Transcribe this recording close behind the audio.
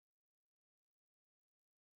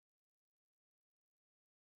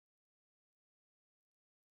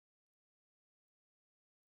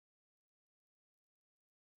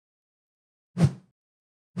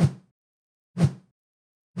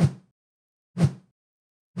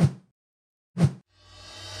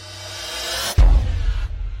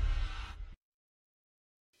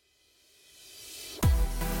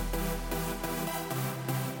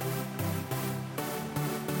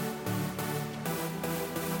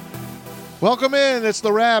Welcome in. It's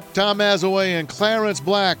The Wrap. Tom Mazaway and Clarence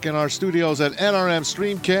Black in our studios at NRM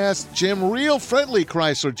Streamcast. Jim, real friendly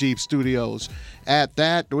Chrysler Jeep Studios. At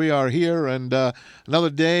that, we are here, and another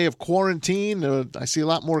day of quarantine. I see a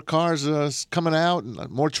lot more cars coming out and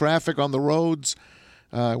more traffic on the roads.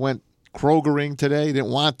 I went Krogering today. Didn't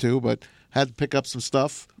want to, but had to pick up some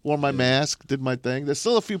stuff. Wore my mask, did my thing. There's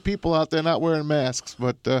still a few people out there not wearing masks,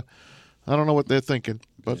 but I don't know what they're thinking.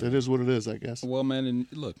 But it is what it is, I guess. Well, man, and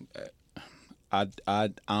look,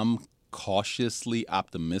 I'm cautiously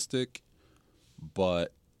optimistic,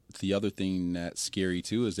 but the other thing that's scary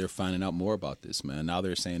too is they're finding out more about this, man. Now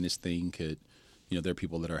they're saying this thing could, there are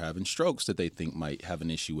people that are having strokes that they think might have an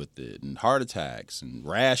issue with it, and heart attacks and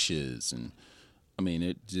rashes, and I mean,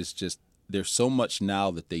 it just there's so much now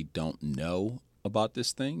that they don't know about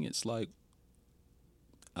this thing. It's like,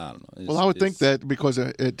 I don't know. I would think that because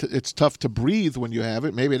it's tough to breathe when you have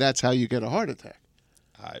it, maybe that's how you get a heart attack.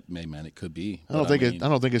 Man, it could be. I don't think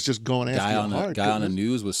it's just going after your heart. Guy on the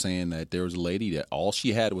news was saying that there was a lady that all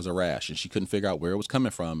she had was a rash, and she couldn't figure out where it was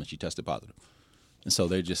coming from, and she tested positive. And so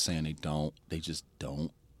they're just saying they just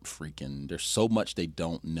don't freaking. There's so much they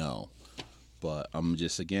don't know. But I'm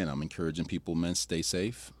encouraging people, man, stay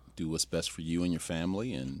safe, do what's best for you and your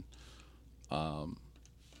family, and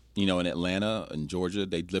in Atlanta and Georgia,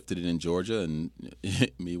 they lifted it in Georgia, and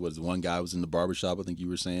one guy was in the barbershop. I think you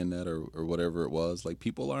were saying that or whatever it was. Like,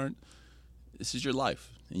 people aren't. This is your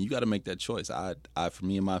life, and you got to make that choice. For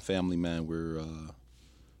me and my family, man, we're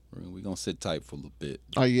gonna sit tight for a little bit.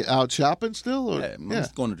 Are you out shopping still? Or? Yeah, I'm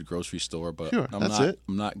just going to the grocery store, but sure, I'm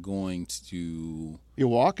not going to. You're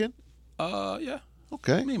walking? Yeah.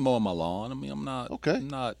 Okay. I mean, mowing my lawn. I mean, I'm not. Okay. I'm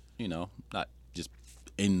not. Not just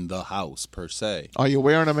in the house per se. Are you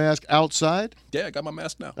wearing a mask outside? Yeah, I got my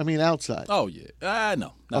mask now. I mean, outside. Oh yeah.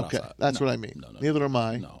 No. Not okay, outside. that's no, what I mean. No, Neither am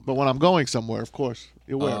I. No. But when I'm going somewhere, of course,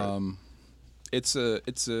 you're wearing it.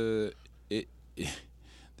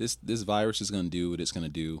 This virus is going to do what it's going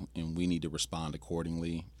to do, and we need to respond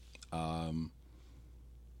accordingly. So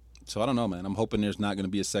I don't know, man. I'm hoping there's not going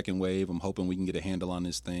to be a second wave. I'm hoping we can get a handle on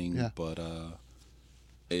this thing. Yeah. But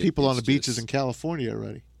people on the beaches in California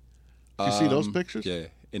already. You see those pictures? Yeah,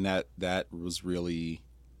 and that was really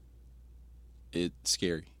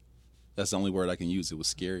scary. That's the only word I can use. It was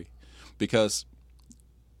scary because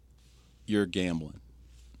you're gambling.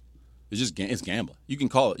 It's gambling. You can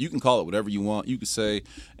call it whatever you want. You could say,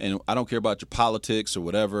 and I don't care about your politics or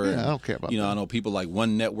whatever. Yeah, I don't care about that. I know people like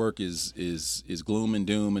one network is gloom and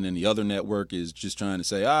doom, and then the other network is just trying to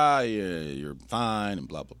say, yeah, you're fine and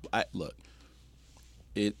blah blah blah. Look,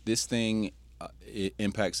 this thing it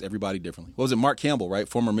impacts everybody differently. What was it? Mark Campbell, right?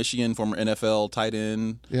 Former Michigan, former NFL tight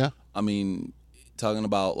end. Yeah. I mean, talking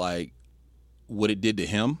about like what it did to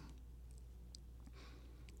him.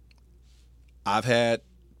 I've had.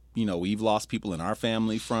 We've lost people in our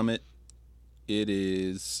family from it. It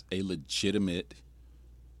is a legitimate,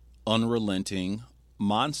 unrelenting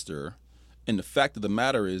monster. And the fact of the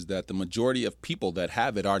matter is that the majority of people that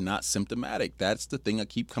have it are not symptomatic. That's the thing I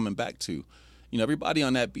keep coming back to. Everybody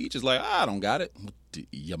on that beach is like, I don't got it.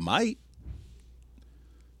 You might.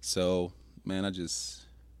 So, man, I guess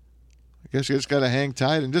you just got to hang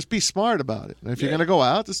tight and just be smart about it. And if you're going to go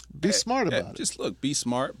out, just be smart about it. Just be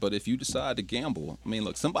smart. But if you decide to gamble, I mean,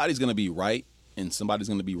 look, somebody's going to be right and somebody's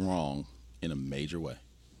going to be wrong in a major way.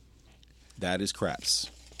 That is craps.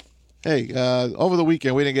 Hey, over the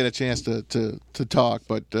weekend we didn't get a chance to talk,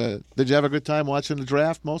 but did you have a good time watching the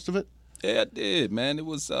draft? Most of it? Yeah, I did, man. It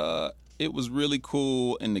was really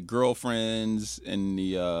cool, and the girlfriends and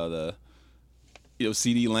the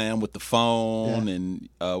CD Lamb with the phone, and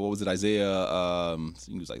what was it, Isaiah?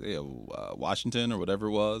 He was like Washington or whatever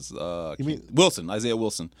it was. You mean Wilson? Isaiah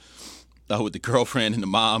Wilson. With the girlfriend and the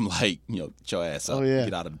mom, get your ass up,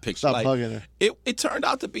 get out of the picture. Stop hugging her. It turned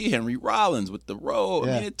out to be Henry Rollins with the robe.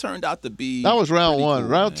 Yeah. I mean, it turned out to be that was round one. Cool,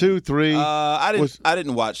 round man. 2, 3. I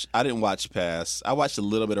didn't watch pass. I watched a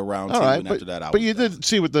little bit of round 2, and after that, you did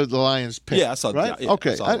see what the Lions picked. Yeah, I saw. Right? Yeah,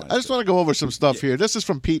 okay, I just want to go over some stuff here. This is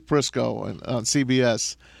from Pete Prisco on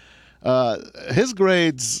CBS. His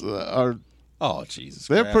grades are. Oh, Jesus.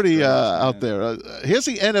 They're pretty out there. Here's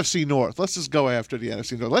the NFC North. Let's just go after the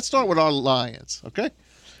NFC North. Let's start with our Lions, okay?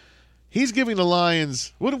 He's giving the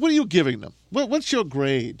Lions – what are you giving them? What's your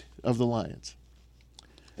grade of the Lions?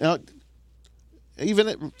 Now, even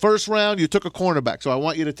at first round, you took a cornerback, so I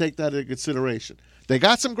want you to take that into consideration. They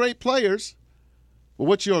got some great players. Well,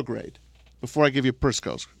 what's your grade before I give you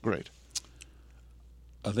Prisco's grade?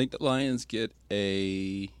 I think the Lions get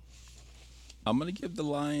I'm going to give the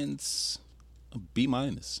Lions – a B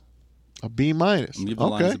minus. A B minus. I'm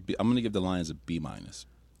going to give the Lions a B minus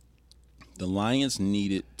The Lions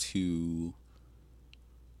needed to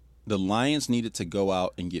go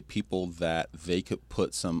out and get people that they could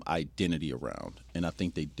put some identity around, and I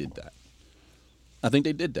think they did that.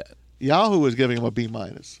 Yahoo is giving him a B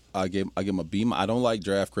minus. I give him a B. I don't like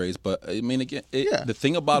draft grades, but I mean, again, the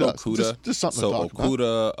thing about Okudah, just something to talk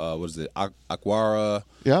about. What is it? Aquara.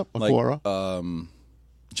 Yeah, Aquara.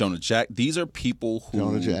 Jonah These are people who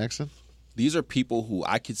Jonah Jackson. These are people who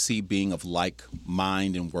I could see being of like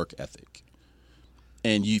mind and work ethic.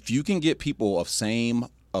 And if you can get people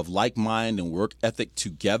of like mind and work ethic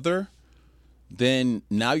together, then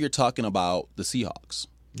now you're talking about the Seahawks.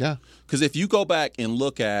 Yeah. Because if you go back and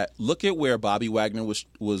look at where Bobby Wagner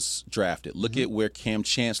was drafted, look at where Cam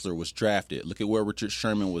Chancellor was drafted, look at where Richard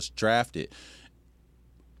Sherman was drafted,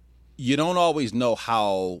 you don't always know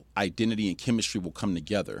how identity and chemistry will come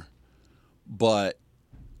together. But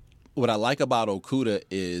what I like about Okudah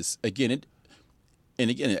is, and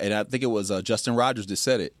I think it was Justin Rogers that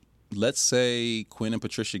said it. Let's say Quinn and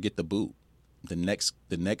Patricia get the boot. The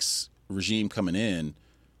next regime coming in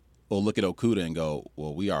will look at Okudah and go,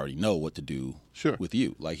 well, we already know what to do with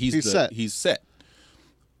you. Like he's set.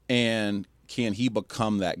 And can he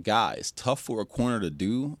become that guy? It's tough for a corner to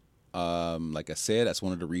do. Like I said, that's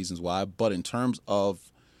one of the reasons why. But in terms of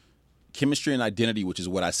chemistry and identity, which is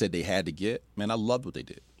what I said they had to get, man, I loved what they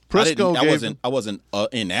did. I wasn't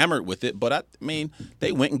enamored with it, but I mean,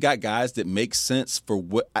 they went and got guys that make sense for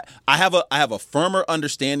what I have a firmer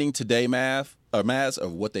understanding today, Maz,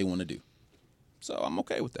 of what they want to do. So I'm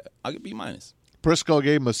okay with that. I'll get B minus. Prisco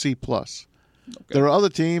gave him a C plus. Okay. There are other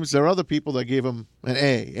teams, there are other people that gave him an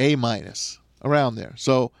A minus, around there.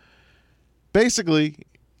 So basically,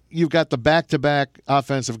 you've got the back-to-back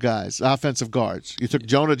offensive guards. You took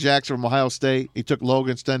Jonah Jackson from Ohio State. You took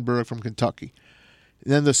Logan Stenberg from Kentucky.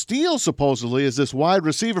 And then the steal, supposedly, is this wide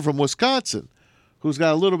receiver from Wisconsin who's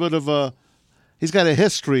got a little bit of he's got a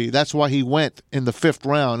history. That's why he went in the 5th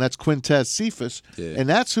round. That's Quintez Cephas. Yeah. And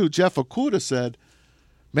that's who Jeff Okudah said,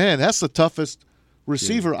 man, that's the toughest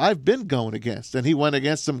receiver I've been going against. And he went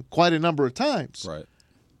against him quite a number of times. Right.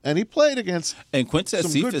 And he played against And Quintez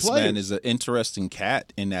Cephas, man, is an interesting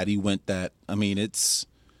cat in that he went that. I mean, it's,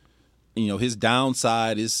 his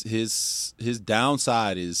downside is his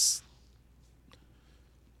downside is.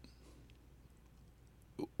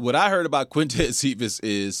 What I heard about Quintez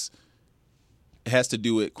Cephas has to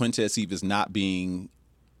do with Quintez Cephas not being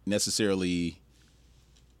necessarily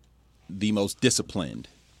the most disciplined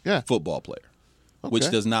football player, which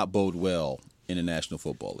does not bode well in the National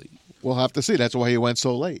Football League. We'll have to see. That's why he went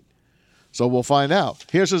so late. So we'll find out.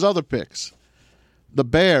 Here's his other picks. The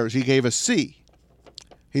Bears, he gave a C.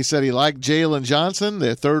 He said he liked Jalen Johnson,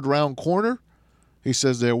 their 3rd-round corner. He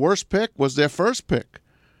says their worst pick was their first pick.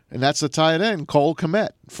 And that's the tight end, Cole Kmet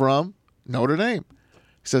from Notre Dame.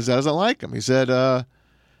 He says he doesn't like him. He said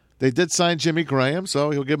they did sign Jimmy Graham, so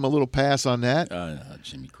he'll give him a little pass on that.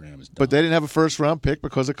 Jimmy Graham is dumb. But they didn't have a first-round pick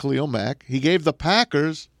because of Khalil Mack. He gave the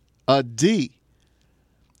Packers a D.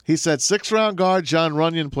 He said 6th-round guard John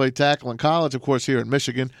Runyon played tackle in college, of course, here in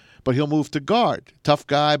Michigan, but he'll move to guard. Tough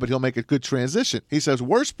guy, but he'll make a good transition. He says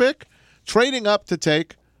worst pick, trading up to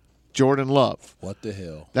take Jordan Love. What the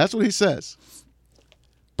hell? That's what he says.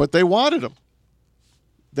 But they wanted him.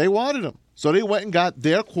 So they went and got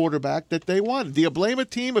their quarterback that they wanted. Do you blame a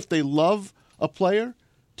team if they love a player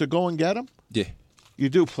to go and get him? Yeah. You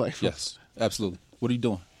do play for him. Yes, absolutely. What are you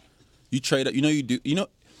doing? You trade up. You do.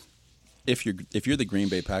 If you're the Green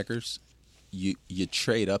Bay Packers, you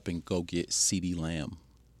trade up and go get CeeDee Lamb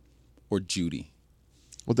or Judy.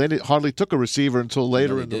 Well, they hardly took a receiver until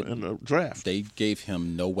later in the draft. They gave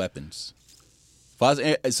him no weapons.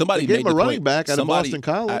 Somebody gave made him a the running point, back out of Boston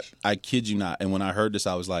College. I kid you not. And when I heard this,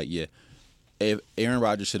 I was like, yeah. If Aaron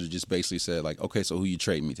Rodgers should have just basically said, like, okay, so who you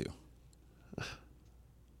trading me to?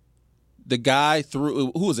 The guy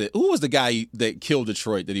who was it? Who was the guy that killed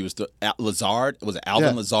Detroit? That he was Lazard? Was it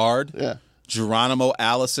Alvin Lazard? Yeah. Geronimo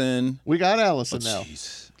Allison. We got Allison now.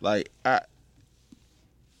 Like,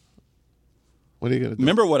 what are you gonna do?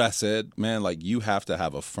 Remember what I said, man? Like, you have to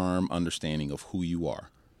have a firm understanding of who you are.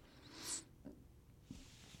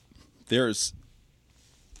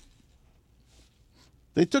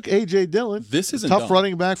 They took A.J. Dillon. This isn't tough dumb.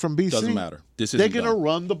 running back from BC. Doesn't matter. They're going to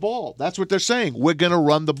run the ball. That's what they're saying. We're going to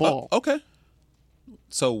run the ball. Okay.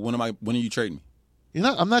 So when are you trading me?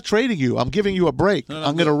 I'm not trading you. I'm giving you a break.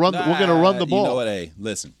 I'm going to run. We're going to run the ball. You know what? Hey,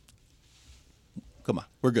 listen. Come on,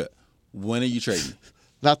 we're good. When are you trading me?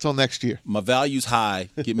 Not till next year. My value's high.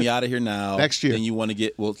 Get me out of here now. Next year. Then you want to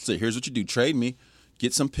get so here's what you do: trade me.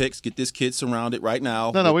 Get some picks. Get this kid surrounded right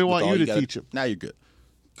now. No, we want you to teach him. Now you're good.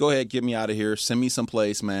 Go ahead, get me out of here. Send me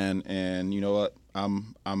someplace, man. And you know what?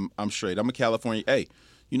 I'm straight. I'm a California. Hey,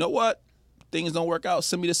 you know what? Things don't work out.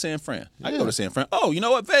 Send me to San Fran. I can go to San Fran. Oh, you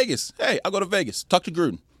know what? Vegas. Hey, I'll go to Vegas. Talk to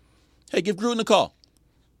Gruden. Hey, give Gruden a call.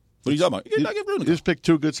 What are you talking about? You give Gruden a call. You just picked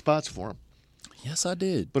 2 good spots for him. Yes, I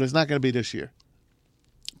did. But it's not going to be this year.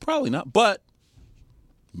 Probably not, but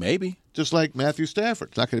maybe. Just like Matthew Stafford.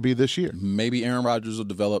 It's not going to be this year. Maybe Aaron Rodgers will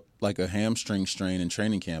develop like a hamstring strain in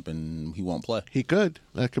training camp and he won't play. He could.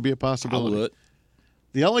 That could be a possibility. I would.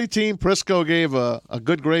 The only team Prisco gave a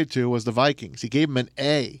good grade to was the Vikings. He gave him an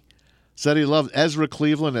A. Said he loved Ezra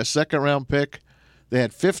Cleveland, a second-round pick. They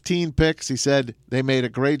had 15 picks. He said they made a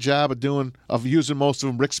great job of using most of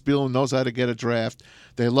them. Rick Spielman knows how to get a draft.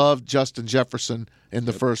 They loved Justin Jefferson in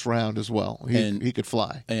the first round as well. He could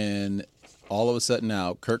fly. And all of a sudden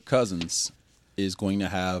now, Kirk Cousins is going to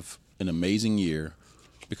have an amazing year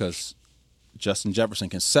because Justin Jefferson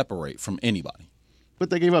can separate from anybody. But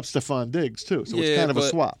they gave up Stephon Diggs, too, so it's kind of a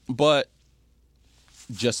swap. But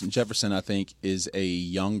Justin Jefferson, I think, is a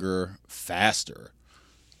younger, faster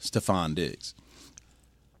Stephon Diggs.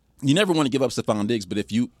 You never want to give up Stephon Diggs, but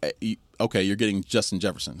if you're getting Justin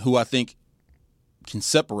Jefferson, who I think can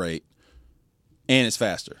separate and is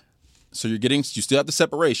faster. So you still have the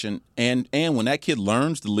separation, and when that kid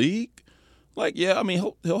learns the league,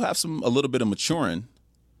 he'll have a little bit of maturing.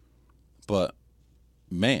 But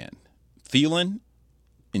man, Thielen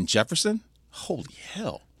and Jefferson, holy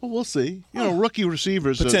hell! Well, we'll see. Rookie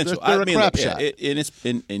receivers potential. They're a crap shot.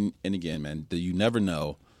 And again, man, you never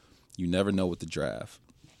know. You never know with the draft.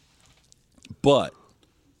 But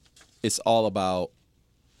it's all about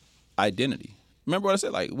identity. Remember what I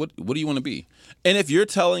said? Like, what do you want to be? And if you're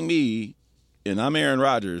telling me, and I'm Aaron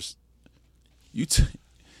Rodgers, you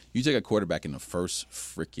take a quarterback in the first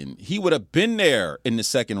he would have been there in the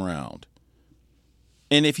second round.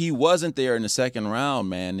 And if he wasn't there in the second round,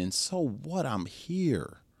 man, then so what? I'm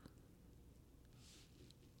here.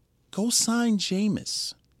 Go sign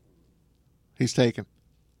Jameis. He's taken.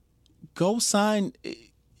 Go sign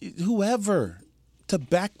whoever to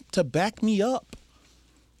back me up.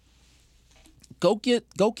 Go get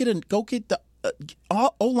the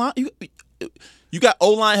O-line. You got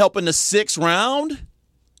O-line help in the 6th round?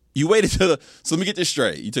 You waited so let me get this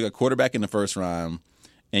straight. You took a quarterback in the 1st round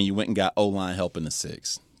and you went and got O-line help in the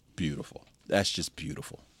 6th. Beautiful. That's just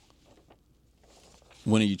beautiful.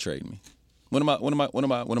 When are you trading me? When am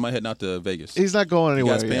I heading out to Vegas? He's not going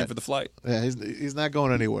anywhere yet. You guys paying for the flight? Yeah, he's not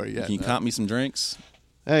going anywhere yet. Can you comp me some drinks?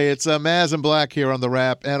 Hey, it's Maz and Black here on the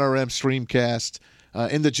Wrap NRM Streamcast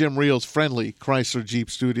in the Jim Reels friendly Chrysler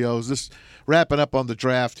Jeep Studios. This wrapping up on the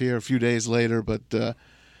draft here a few days later, but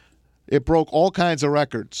it broke all kinds of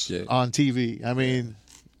records on TV. I mean,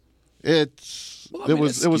 it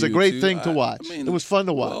was a great thing to watch. It was fun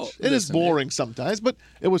to watch. Well, it is boring sometimes, but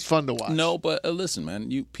it was fun to watch. No, but listen,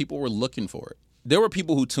 man, people were looking for it. There were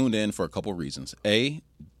people who tuned in for a couple reasons. A,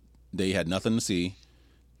 they had nothing to see.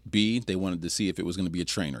 B, they wanted to see if it was going to be a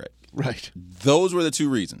train wreck. Right. Those were the 2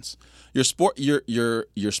 reasons. Your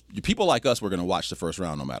people like us were going to watch the first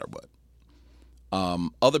round no matter what.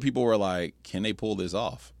 Other people were like, can they pull this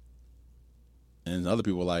off? And other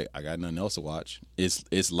people were like, I got nothing else to watch.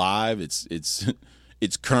 It's live.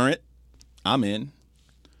 It's current. I'm in.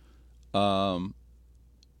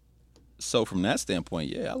 So from that standpoint,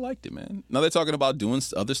 yeah, I liked it, man. Now they're talking about doing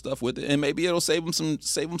other stuff with it, and maybe it'll save them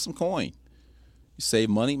some coin. You save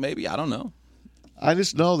money, maybe. I don't know. I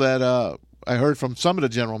just know that I heard from some of the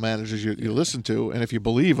general managers you listen to, and if you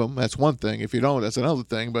believe them, that's one thing. If you don't, that's another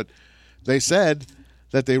thing. But they said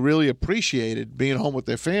that they really appreciated being home with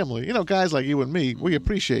their family. Guys like you and me, we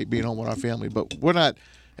appreciate being home with our family, but we're not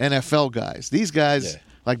NFL guys. These guys,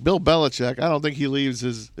 like Bill Belichick, I don't think he leaves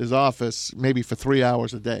his office maybe for 3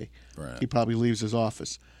 hours a day. Right. He probably leaves his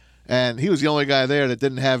office. And he was the only guy there that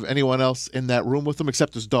didn't have anyone else in that room with him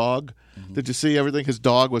except his dog. Mm-hmm. Did you see everything? His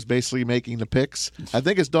dog was basically making the picks. I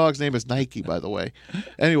think his dog's name is Nike, by the way.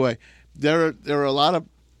 Anyway, there are a lot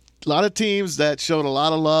of teams that showed a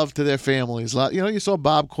lot of love to their families. You saw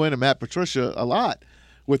Bob Quinn and Matt Patricia a lot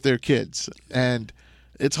with their kids, and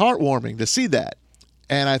it's heartwarming to see that.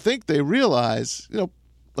 And I think they realize,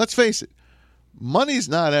 let's face it, money's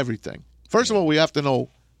not everything. First of all, we have to know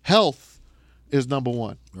health is number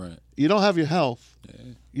one. Right. You don't have your health,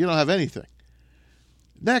 you don't have anything.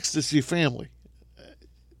 Next is your family.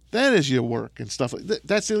 Then is your work and stuff.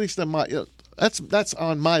 That's at least on my. That's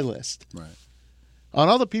on my list. Right. On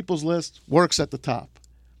other people's list, work's at the top.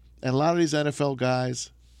 And a lot of these NFL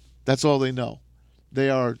guys, that's all they know. They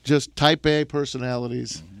are just type A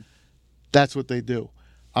personalities. Mm-hmm. That's what they do.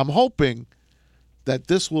 I'm hoping that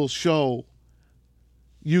this will show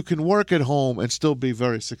you can work at home and still be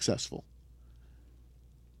very successful.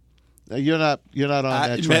 You're not on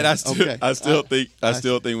that train. Man, Okay. I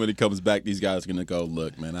still think when he comes back, these guys are gonna go,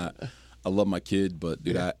 look, man, I love my kid, but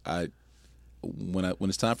dude, when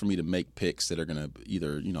it's time for me to make picks that are gonna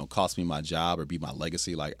either cost me my job or be my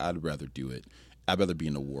legacy, like I'd rather do it. I'd rather be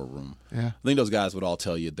in the war room. Yeah. I think those guys would all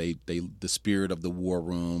tell you the spirit of the war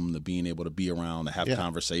room, the being able to be around, to have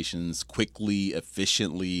conversations quickly,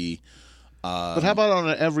 efficiently. But how about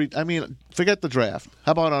on forget the draft.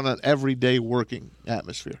 How about on an everyday working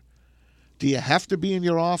atmosphere? Do you have to be in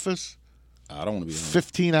your office? I don't want to be at home.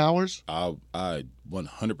 15 hours? I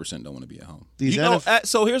 100% don't want to be at home.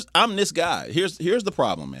 So I'm this guy. Here's the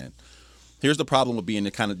problem, man. Here's the problem with being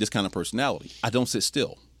this kind of personality. I don't sit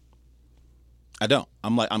still. I don't.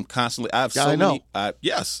 I'm constantly. I have so many. I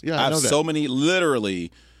have so many.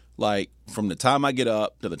 Literally, like from the time I get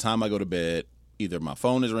up to the time I go to bed, either my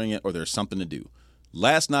phone is ringing or there's something to do.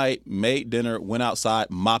 Last night, made dinner, went outside,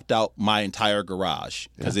 mopped out my entire garage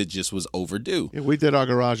because it just was overdue. Yeah, we did our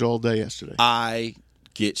garage all day yesterday. I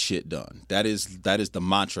get shit done. That is the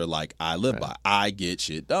mantra like I live by. I get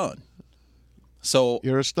shit done. So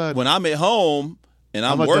you're a stud. When I'm at home and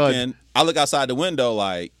I'm working, I look outside the window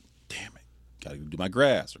like, damn it, gotta do my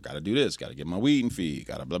grass or gotta do this, gotta get my weed and feed,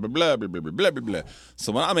 gotta blah blah blah blah blah blah blah blah.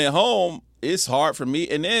 So when I'm at home, it's hard for me.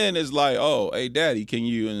 And then it's like, oh, hey, daddy, can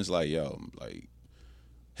you? And it's like, yo, like,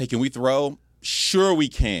 hey, can we throw? Sure we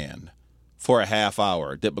can for a half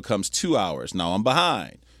hour. That becomes 2 hours. Now I'm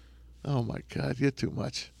behind. Oh, my God. You're too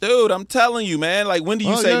much. Dude, I'm telling you, man. Like, when do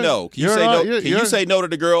you say no? Can you say no? Can you say no to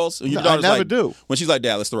the girls? When your daughter's I never do. When she's like,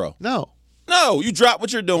 Dad, let's throw. No. No, you drop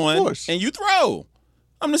what you're doing and you throw.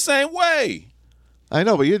 I'm the same way. I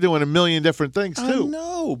know, but you're doing a million different things, too. I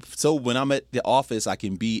know. So when I'm at the office, I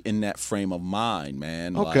can be in that frame of mind,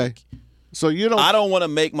 man. Okay. Like, so you don't. I don't want to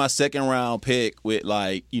make my second round pick with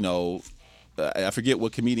I forget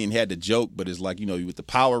what comedian had the joke, but it's like, with the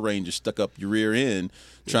Power Ranger stuck up your rear end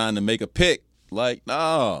trying to make a pick. Like,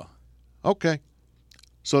 no. Okay.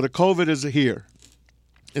 So the COVID is here.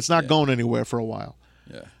 It's not going anywhere for a while.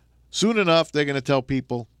 Yeah. Soon enough, they're going to tell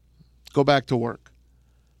people, go back to work.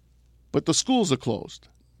 But the schools are closed.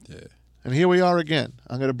 Yeah. And here we are again.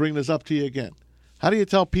 I'm going to bring this up to you again. How do you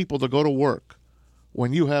tell people to go to work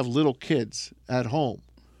when you have little kids at home?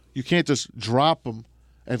 You can't just drop them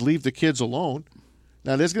and leave the kids alone.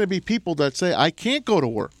 Now, there's going to be people that say, I can't go to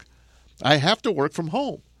work. I have to work from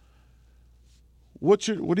home. What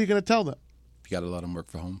are you going to tell them? You got to let them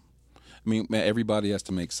work from home. I mean, man, everybody has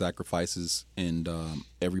to make sacrifices, and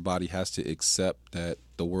everybody has to accept that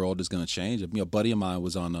the world is going to change. A buddy of mine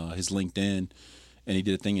was on his LinkedIn, and he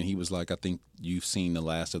did a thing, and he was like, I think you've seen the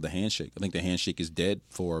last of the handshake. I think the handshake is dead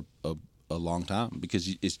for a long time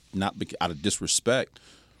because it's not out of disrespect.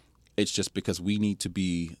 It's just because we need to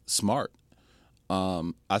be smart.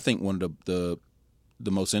 I think one of the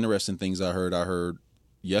most interesting things I heard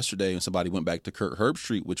yesterday when somebody went back to Kurt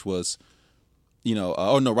Herbstreit, which was,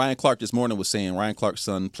 Ryan Clark this morning was saying Ryan Clark's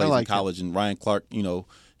son plays in college, and Ryan Clark,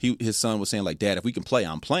 his son was saying like, Dad, if we can play,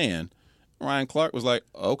 I'm playing. Ryan Clark was like,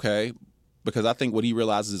 okay, because I think what he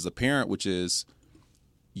realizes as a parent, which is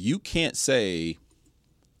you can't say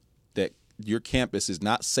that your campus is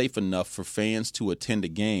not safe enough for fans to attend a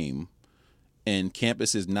game, and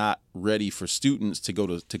campus is not ready for students to go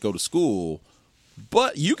to school.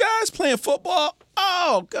 But you guys playing football?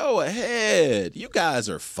 Oh, go ahead. You guys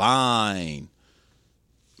are fine.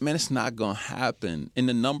 Man, it's not going to happen. And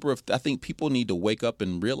I think people need to wake up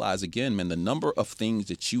and realize again, man, the number of things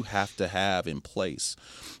that you have to have in place,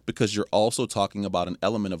 because you're also talking about an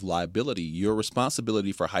element of liability. Your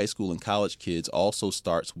responsibility for high school and college kids also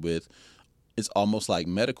starts with, it's almost like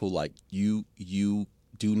medical, like you do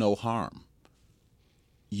no harm.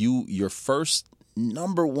 Your first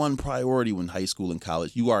number one priority when high school and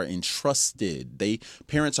college, you are entrusted.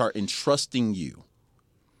 Parents are entrusting you.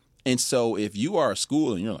 And so if you are a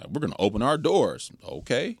school and you're like, we're going to open our doors,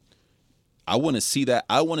 okay, I want to see that.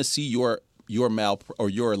 I want to see your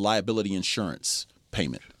your liability insurance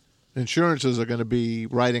payment. Insurances are going to be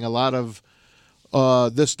writing a lot of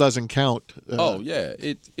this doesn't count.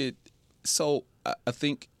 So I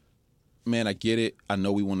think, man, I get it. I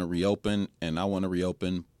know we want to reopen, and I want to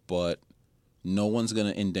reopen, but no one's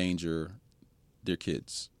going to endanger their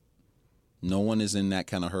kids. No one is in that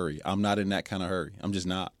kind of hurry. I'm not in that kind of hurry. I'm just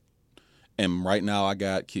not. And right now I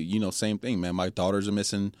got, same thing, man. My daughters are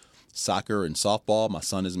missing soccer and softball. My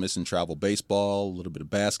son is missing travel baseball, a little bit of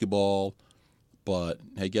basketball. But,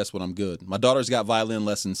 hey, guess what? I'm good. My daughter's got violin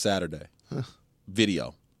lessons Saturday.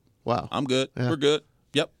 Video. Wow. I'm good. Yeah. We're good.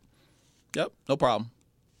 Yep. No problem.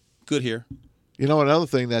 Good here. Another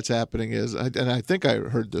thing that's happening is, and I think I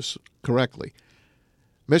heard this correctly,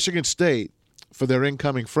 Michigan State for their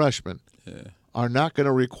incoming freshmen Yeah. are not going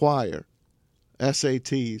to require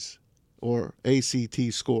SATs or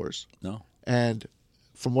ACT scores. No. And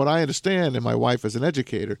from what I understand, and my wife is an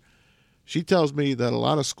educator, she tells me that a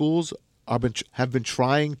lot of schools have been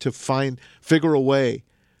trying to figure a way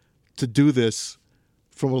to do this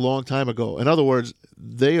from a long time ago. In other words,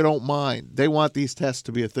 they don't mind. They want these tests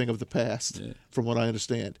to be a thing of the past, from what I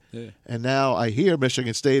understand. Yeah. And now I hear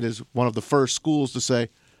Michigan State is one of the first schools to say,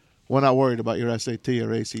 we're not worried about your SAT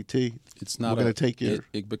or ACT. It's not we're going to take your...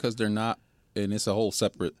 because they're not, and it's a whole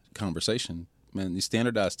separate conversation. Man, these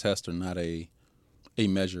standardized tests are not a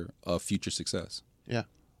measure of future success. Yeah.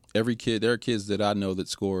 There are kids that I know that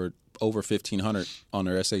scored over 1,500 on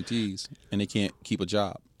their SATs, and they can't keep a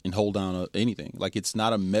job and hold down anything. Like, it's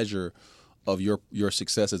not a measure of your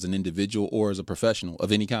success as an individual or as a professional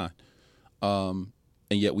of any kind. And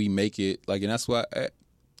yet we make it like, and that's why a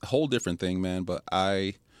whole different thing, man. But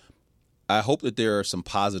I hope that there are some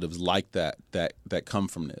positives like that come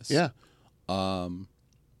from this. Yeah. I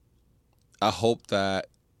hope that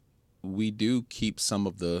we do keep some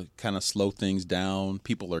of the kind of slow things down.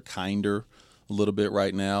 People are kinder a little bit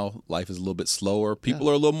right now. Life is a little bit slower. People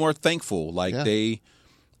are a little more thankful. Like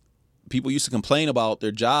people used to complain about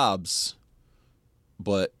their jobs,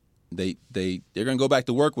 but they're going to go back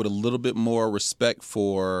to work with a little bit more respect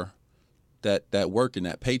for that work and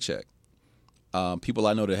that paycheck. People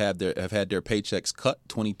I know that have had their paychecks cut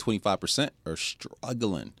 20-25% are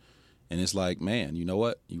struggling. And it's like, man, you know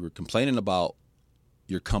what? You were complaining about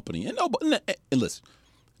your company. And listen,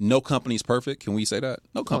 no company's perfect. Can we say that?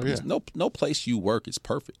 No company, no place you work is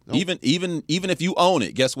perfect. Nope. Even if you own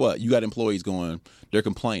it, guess what? You got employees they're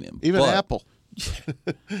complaining. Even Apple.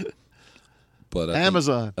 But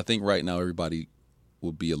Amazon. I think right now everybody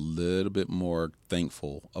will be a little bit more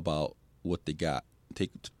thankful about what they got.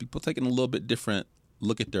 People taking a little bit different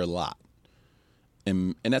look at their lot.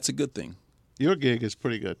 And that's a good thing. Your gig is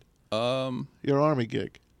pretty good. Your Army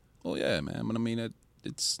gig. Well, yeah, man. But I mean,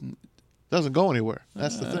 it's doesn't go anywhere.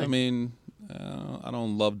 That's the thing. I mean, I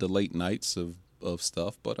don't love the late nights of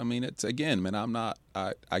stuff, but I mean, it's again, man. I'm not.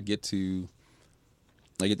 I get to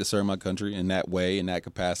serve my country in that way, in that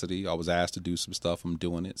capacity. I was asked to do some stuff. I'm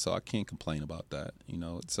doing it, so I can't complain about that. You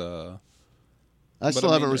know, it's I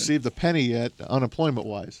still haven't received a penny yet, unemployment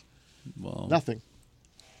wise. Well, nothing.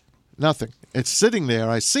 It's sitting there.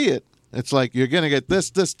 I see it. It's like you're going to get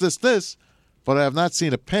this, but I have not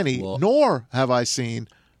seen a penny, nor have I seen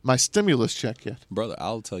my stimulus check yet. Brother,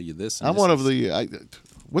 I'll tell you this. I'm one of the.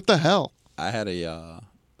 What the hell? I had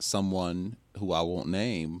someone who I won't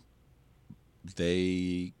name.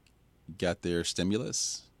 They got their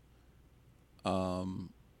stimulus, or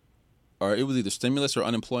it was either stimulus or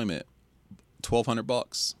unemployment.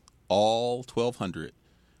 $1,200. All $1,200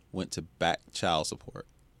 went to back child support.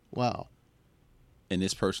 Wow. And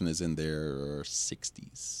this person is in their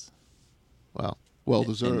 60s. Wow. Well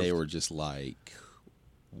deserved. And they were just like,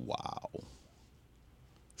 wow.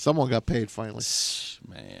 Someone got paid finally.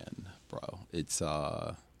 Man, bro. It's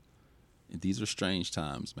these are strange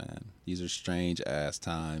times, man. These are strange ass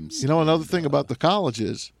times. You know, another thing about the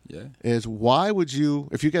colleges is why would you,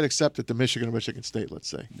 if you get accepted to Michigan or Michigan State, let's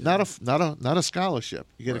say, not a scholarship,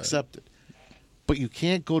 you get accepted, but you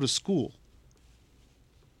can't go to school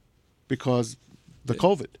because the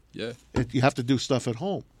COVID. Yeah. You have to do stuff at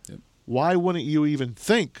home. Yep. Why wouldn't you even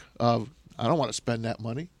think of, I don't want to spend that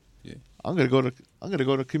money. Yeah. I'm going to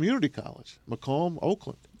go to community college, Macomb,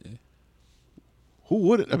 Oakland. Yeah. Who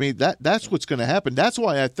wouldn't? I mean, that's what's going to happen. That's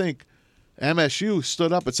why I think MSU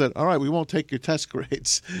stood up and said, "All right, we won't take your test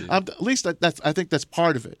grades." Yeah. At least I think that's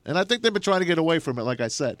part of it, and I think they've been trying to get away from it, like I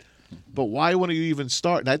said. But why wouldn't you even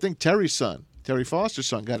start? And I think Terry Foster's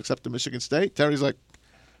son, got accepted to Michigan State. Terry's like,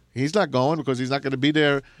 he's not going because he's not going to be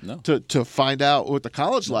there to find out what the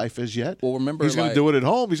college life is yet. Well, remember, he's going to do it at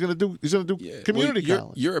home. He's going to do community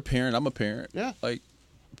college. You're a parent. I'm a parent. Yeah. Like,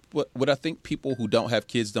 what I think people who don't have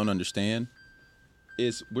kids don't understand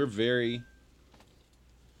is we're very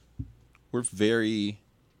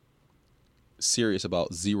serious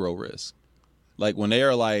about zero risk. Like when they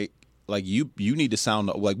are like you need to sound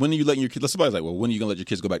like, when are you letting your kids? Somebody's like, well, when are you gonna let your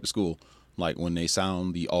kids go back to school? Like when they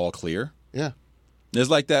sound the all clear. Yeah. There's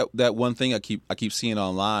like that one thing I keep seeing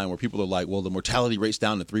online where people are like, well, the mortality rate's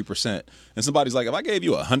down to 3%, and somebody's like, if I gave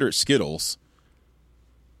you 100 Skittles,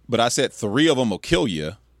 but I said 3 of them will kill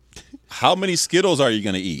you, how many Skittles are you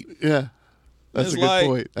gonna eat? Yeah. That's a good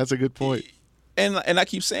point. That's a good point. And I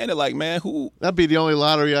keep saying it like, man, that'd be the only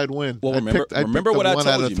lottery I'd win. Well, remember what I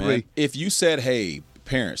told you, man. If you said, hey,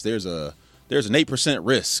 parents, there's an 8%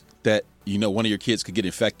 risk that, one of your kids could get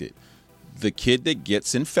infected. The kid that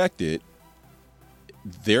gets infected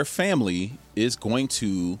their family is going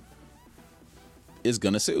to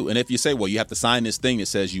sue. And if you say, well, you have to sign this thing that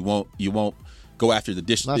says you won't go after the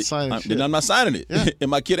dish, then I'm not signing it. Yeah.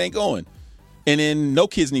 And my kid ain't going. And then no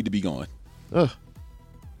kids need to be going. Ugh.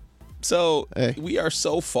 So we are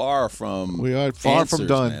so far from from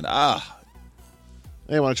done. Man.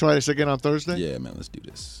 Hey, want to try this again on Thursday? Yeah, man, let's do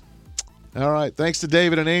this. All right. Thanks to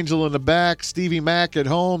David and Angel in the back, Stevie Mack at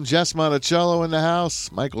home, Jess Monticello in the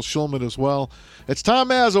house, Michael Schulman as well. It's Tom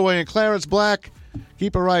Mazaway and Clarence Black.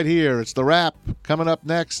 Keep it right here. It's The Wrap coming up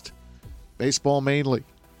next. Baseball mainly.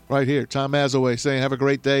 Right here. Tom Mazaway saying have a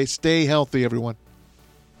great day. Stay healthy, everyone.